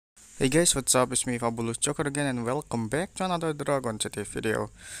Hey guys, what's up? It's me Fabulous Joker again and welcome back to another Dragon City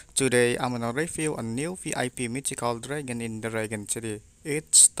video. Today I'm gonna review a new VIP mythical dragon in Dragon City.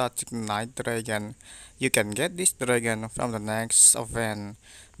 It's Statignite Dragon. You can get this dragon from the next event.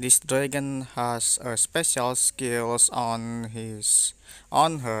 This dragon has a special skills on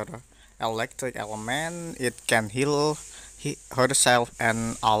her electric element. It can heal herself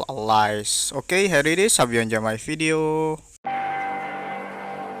and all allies. Okay, here it is. Hope you enjoy my video.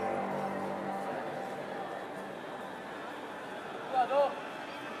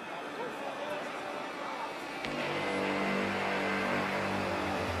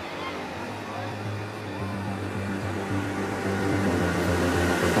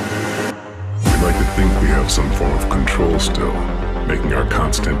 We like to think we have some form of control still, making our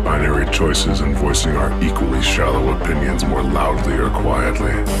constant binary choices and voicing our equally shallow opinions more loudly or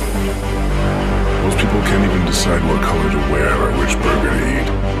quietly. Most people can't even decide what color to wear or which burger to eat.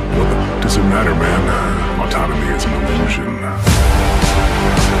 What does it matter, man? Autonomy is an illusion.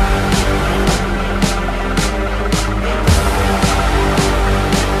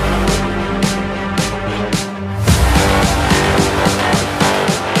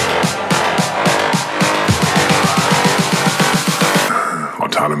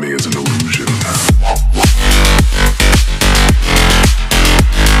 Autonomy is an illusion.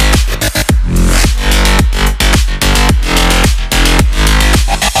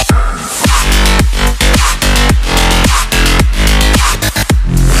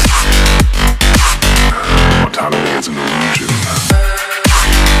 Autonomy is an illusion.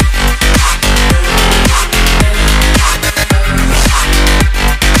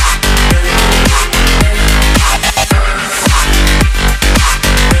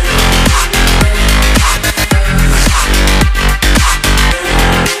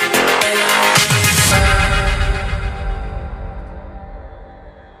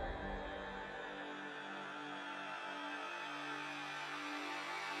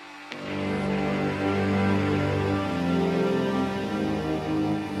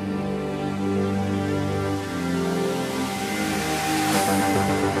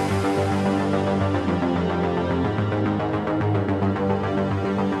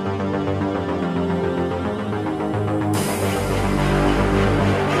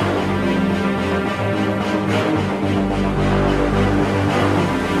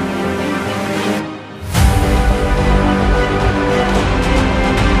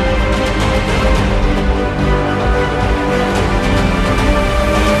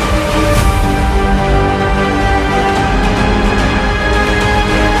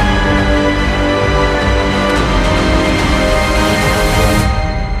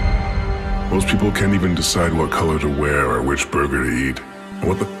 Most people can't even decide what color to wear or which burger to eat.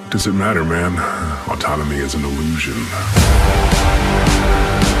 What does it matter, man? Autonomy is an illusion.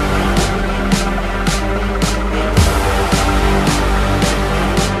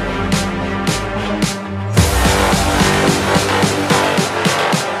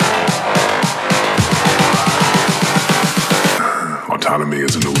 Autonomy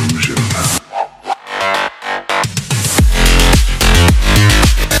is an illusion.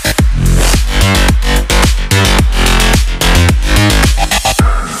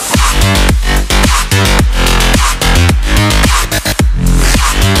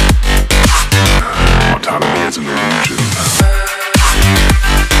 Autonomy is an illusion.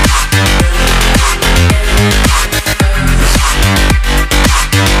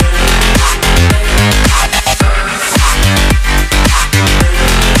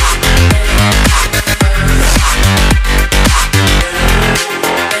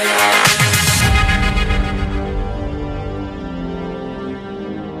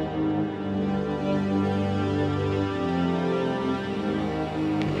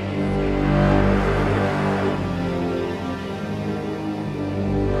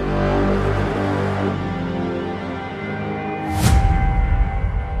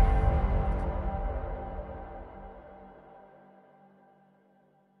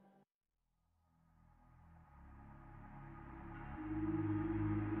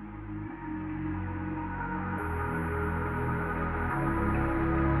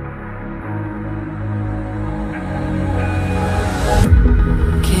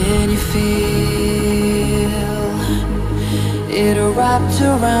 Can you feel it wrapped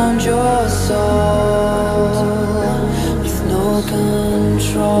around your soul with no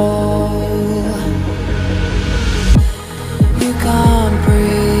control? You can't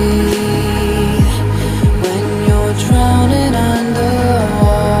breathe when you're drowning underwater.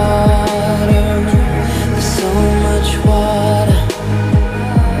 There's so much water.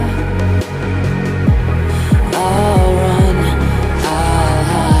 I'll run, I'll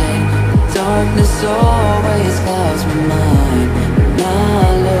hide. darkness always clouds my mind. When I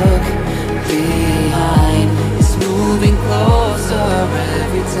look behind, it's moving closer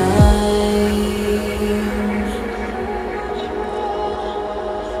every time.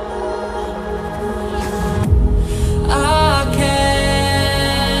 I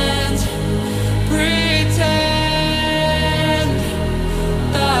can't pretend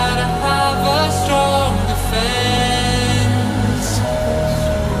that I have a strong defense.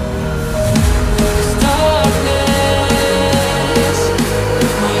 This darkness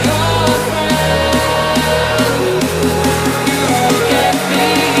is my old friend. You get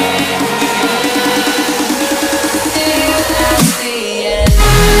me at the end.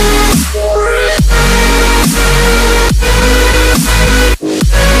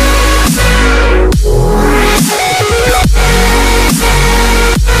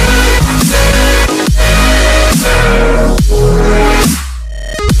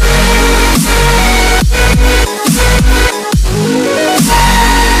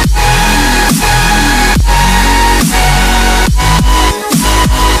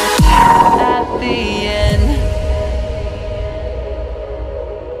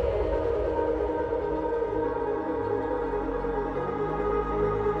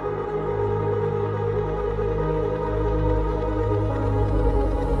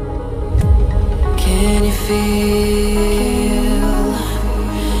 Can you feel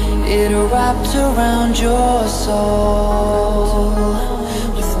it wrapped around your soul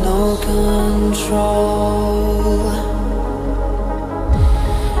with no control?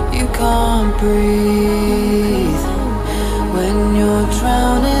 You can't breathe.